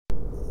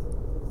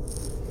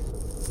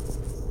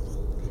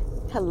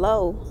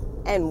Hello,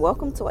 and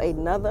welcome to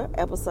another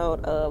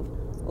episode of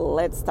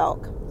Let's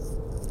Talk.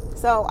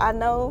 So, I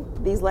know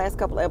these last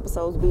couple of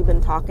episodes we've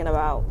been talking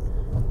about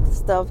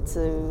stuff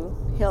to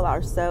heal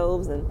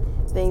ourselves and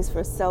things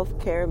for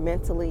self-care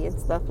mentally and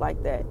stuff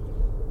like that.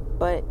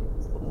 But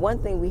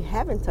one thing we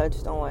haven't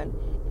touched on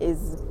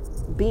is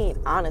being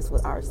honest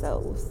with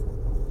ourselves.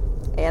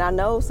 And I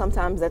know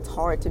sometimes that's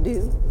hard to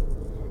do,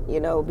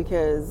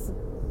 because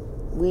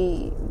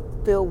we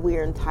feel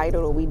we're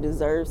entitled or we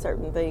deserve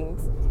certain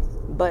things.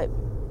 But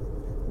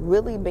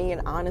really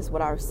being honest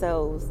with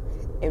ourselves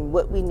and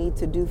what we need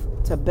to do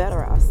to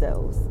better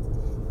ourselves.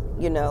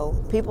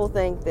 People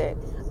think that,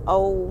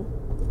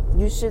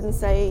 you shouldn't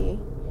say,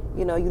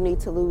 you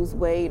need to lose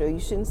weight, or you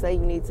shouldn't say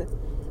you need to.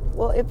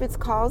 Well, if it's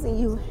causing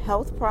you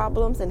health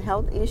problems and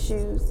health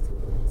issues,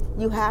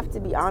 you have to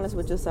be honest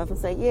with yourself and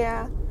say,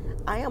 yeah,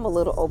 I am a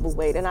little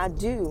overweight and I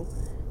do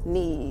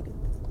need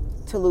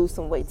to lose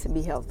some weight to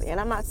be healthy.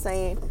 And I'm not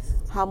saying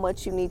how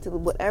much you need to,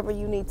 whatever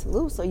you need to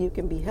lose so you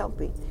can be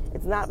healthy.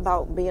 It's not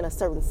about being a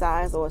certain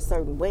size or a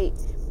certain weight,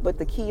 but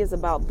the key is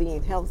about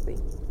being healthy.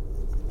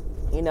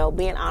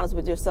 Being honest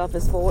with yourself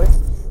as far as,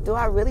 do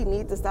I really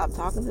need to stop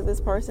talking to this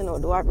person, or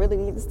do I really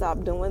need to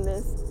stop doing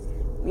this?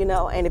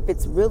 And if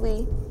it's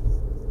really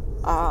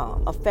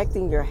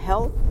affecting your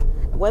health,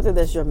 whether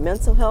that's your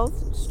mental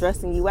health,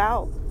 stressing you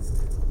out,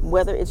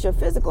 whether it's your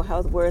physical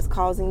health where it's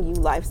causing you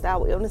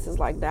lifestyle illnesses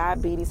like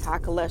diabetes, high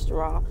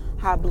cholesterol,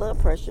 high blood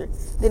pressure,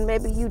 then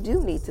maybe you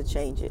do need to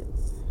change it.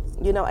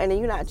 And then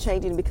you're not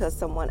changing because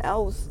someone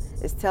else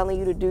is telling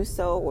you to do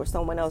so, or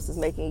someone else is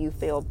making you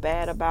feel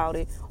bad about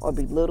it, or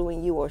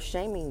belittling you or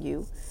shaming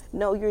you.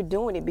 No, you're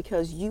doing it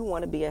because you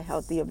want to be a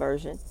healthier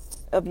version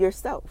of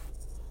yourself.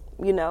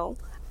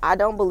 I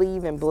don't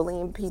believe in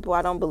bullying people.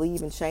 I don't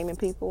believe in shaming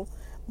people.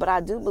 But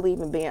I do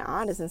believe in being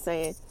honest and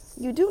saying,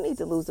 you do need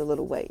to lose a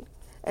little weight.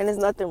 And there's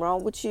nothing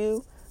wrong with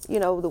you,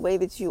 the way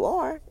that you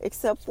are,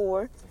 except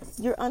for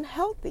you're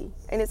unhealthy.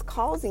 And it's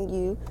causing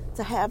you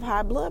to have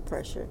high blood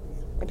pressure.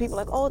 And people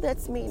are like, oh,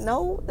 that's mean.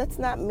 No, that's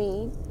not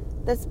mean.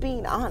 That's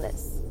being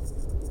honest.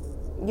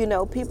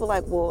 People are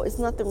like, well, it's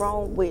nothing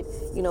wrong with,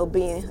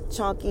 being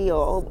chunky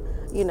or,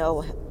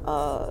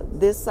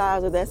 this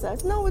size or that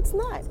size. No, it's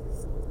not.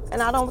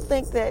 And I don't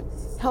think that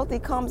healthy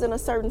comes in a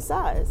certain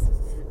size.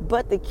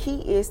 But the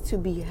key is to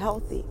be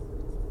healthy.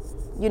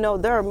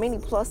 There are many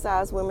plus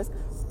size women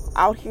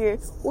out here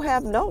who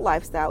have no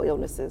lifestyle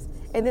illnesses.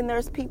 And then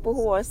there's people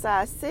who are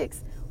size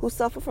 6 who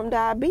suffer from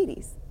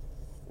diabetes,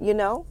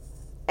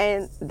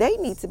 and they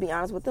need to be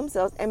honest with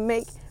themselves and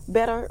make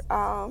better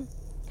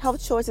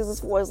health choices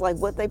as far as like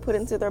what they put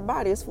into their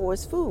body as far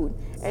as food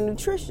and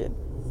nutrition.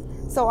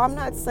 So I'm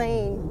not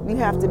saying you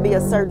have to be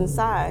a certain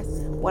size.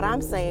 What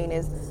I'm saying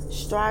is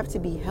strive to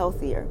be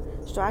healthier.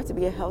 Strive to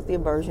be a healthier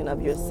version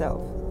of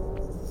yourself.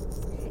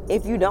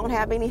 If you don't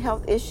have any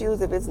health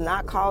issues, if it's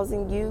not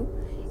causing you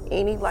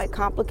any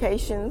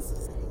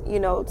complications,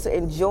 to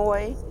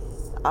enjoy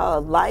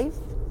life,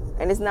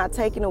 and it's not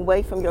taking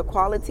away from your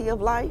quality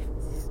of life,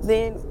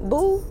 then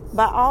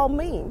by all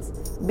means,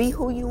 be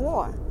who you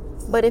are.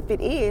 But if it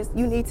is,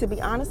 you need to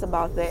be honest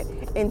about that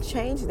and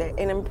change that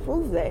and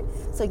improve that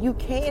so you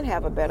can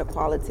have a better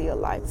quality of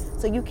life,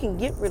 so you can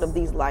get rid of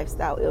these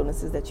lifestyle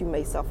illnesses that you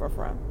may suffer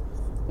from.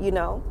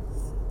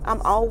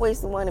 I'm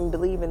always the one in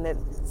believing that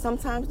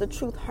sometimes the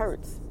truth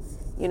hurts,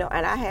 and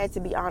I had to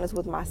be honest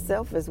with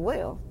myself as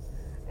well.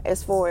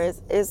 As far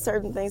as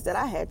certain things that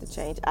I had to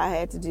change. I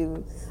had to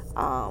do,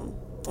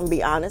 and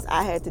be honest,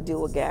 I had to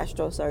do a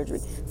gastro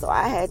surgery. So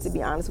I had to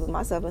be honest with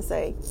myself and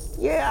say,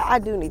 yeah, I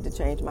do need to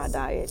change my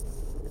diet.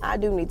 I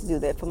do need to do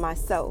that for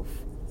myself,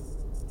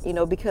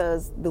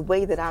 because the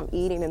way that I'm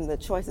eating and the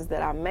choices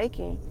that I'm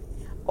making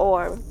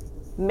are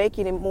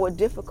making it more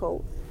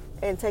difficult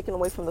and taking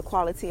away from the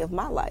quality of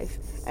my life.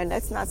 And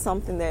that's not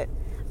something that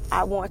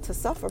I want to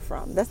suffer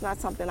from. That's not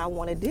something I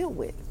want to deal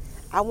with.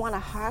 I want a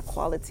high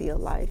quality of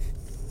life.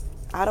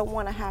 I don't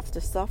want to have to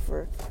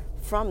suffer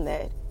from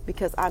that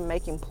because I'm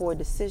making poor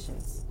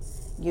decisions,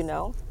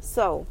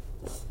 So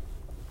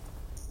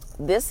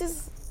this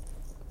is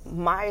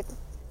my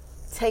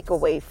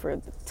takeaway for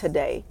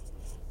today,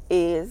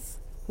 is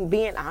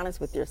being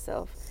honest with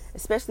yourself,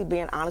 especially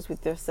being honest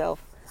with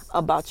yourself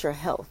about your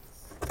health.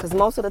 Because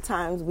most of the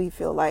times we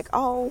feel like,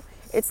 oh,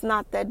 it's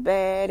not that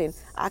bad and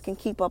I can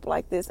keep up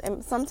like this.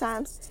 And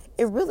sometimes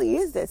it really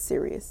is that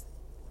serious.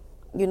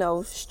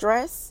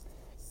 Stress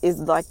is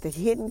like the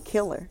hidden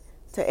killer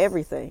to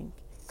everything,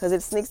 because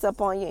it sneaks up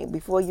on you, and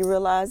before you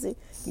realize it,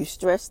 you're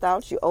stressed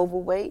out, you're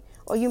overweight,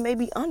 or you may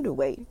be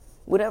underweight,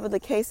 whatever the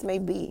case may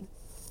be.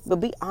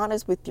 But be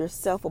honest with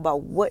yourself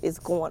about what is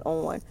going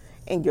on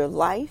in your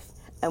life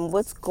and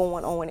what's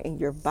going on in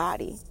your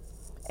body,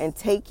 and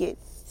take it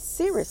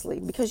seriously,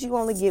 because you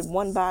only get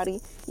one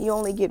body, you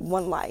only get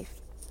one life.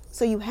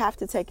 So you have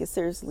to take it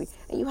seriously,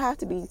 and you have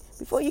to be,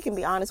 before you can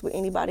be honest with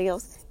anybody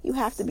else, you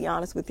have to be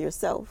honest with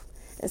yourself.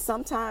 And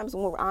sometimes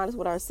when we're honest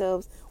with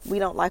ourselves, we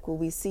don't like what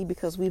we see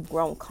because we've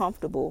grown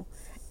comfortable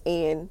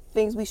in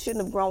things we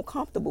shouldn't have grown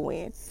comfortable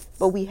in,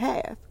 but we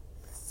have.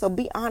 So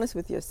be honest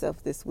with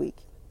yourself this week.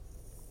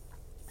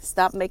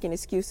 Stop making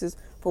excuses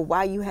for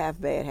why you have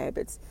bad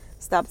habits.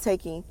 Stop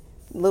taking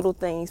little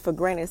things for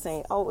granted,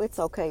 saying, oh, it's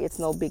okay, it's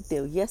no big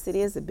deal. Yes, it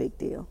is a big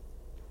deal.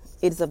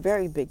 It's a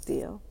very big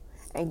deal.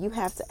 And you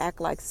have to act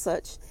like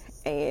such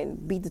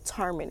and be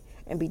determined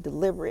and be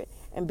deliberate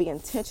and be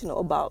intentional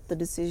about the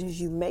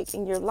decisions you make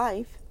in your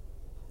life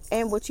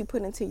and what you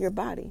put into your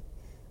body.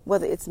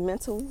 Whether it's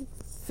mental,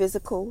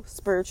 physical,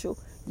 spiritual,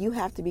 you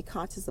have to be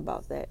conscious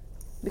about that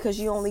because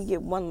you only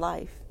get one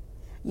life.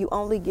 You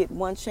only get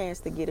one chance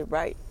to get it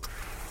right.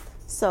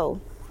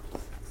 So,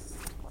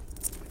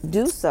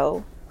 do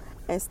so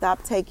and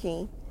stop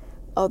taking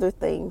other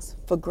things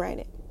for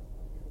granted.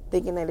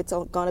 Thinking that it's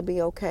going to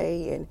be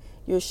okay and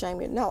you're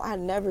shaming. No, I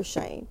never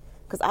shame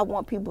because I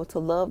want people to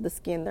love the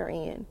skin they're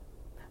in.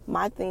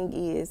 My thing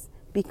is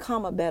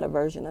become a better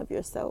version of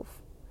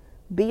yourself.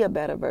 Be a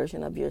better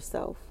version of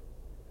yourself.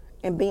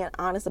 And being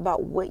honest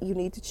about what you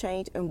need to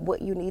change and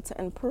what you need to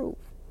improve.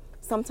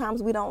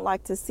 Sometimes we don't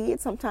like to see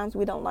it. Sometimes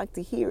we don't like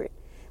to hear it.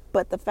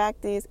 But the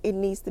fact is it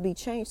needs to be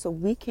changed so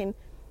we can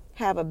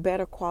have a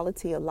better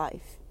quality of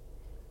life.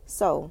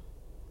 So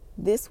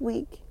this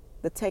week,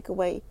 the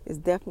takeaway is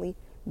definitely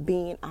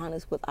being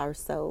honest with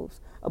ourselves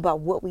about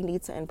what we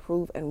need to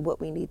improve and what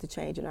we need to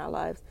change in our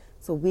lives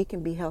so we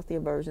can be healthier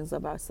versions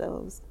of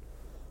ourselves.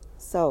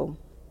 So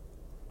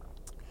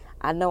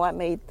I know I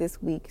made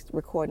this week's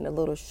recording a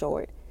little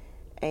short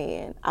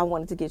and I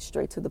wanted to get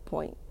straight to the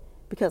point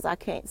because I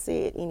can't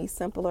say it any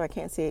simpler. I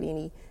can't say it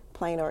any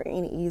plainer or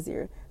any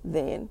easier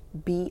than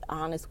be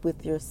honest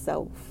with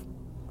yourself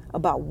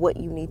about what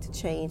you need to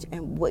change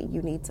and what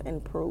you need to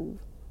improve.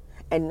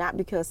 And not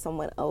because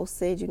someone else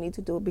said you need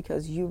to do it,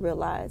 because you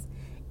realize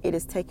it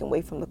is taken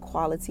away from the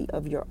quality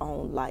of your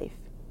own life.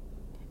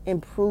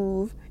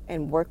 Improve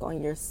and work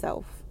on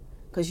yourself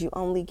because you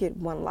only get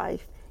one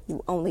life.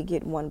 You only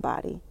get one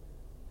body.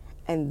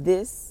 And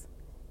this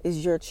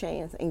is your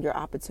chance and your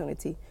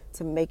opportunity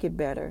to make it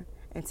better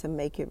and to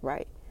make it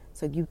right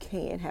so you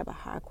can have a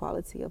high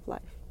quality of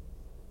life.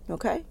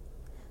 Okay?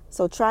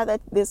 So try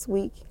that this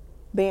week,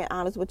 being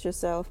honest with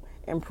yourself,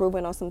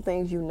 improving on some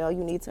things you know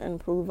you need to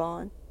improve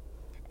on.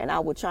 And I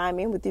will chime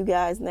in with you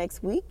guys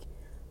next week.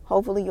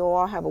 Hopefully you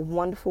all have a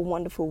wonderful,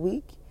 wonderful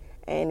week.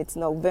 And it's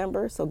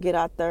November, so get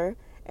out there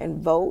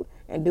and vote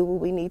and do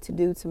what we need to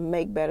do to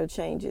make better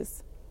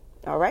changes.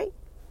 All right?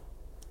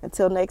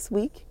 Until next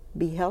week,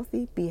 be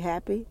healthy, be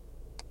happy,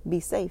 be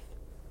safe.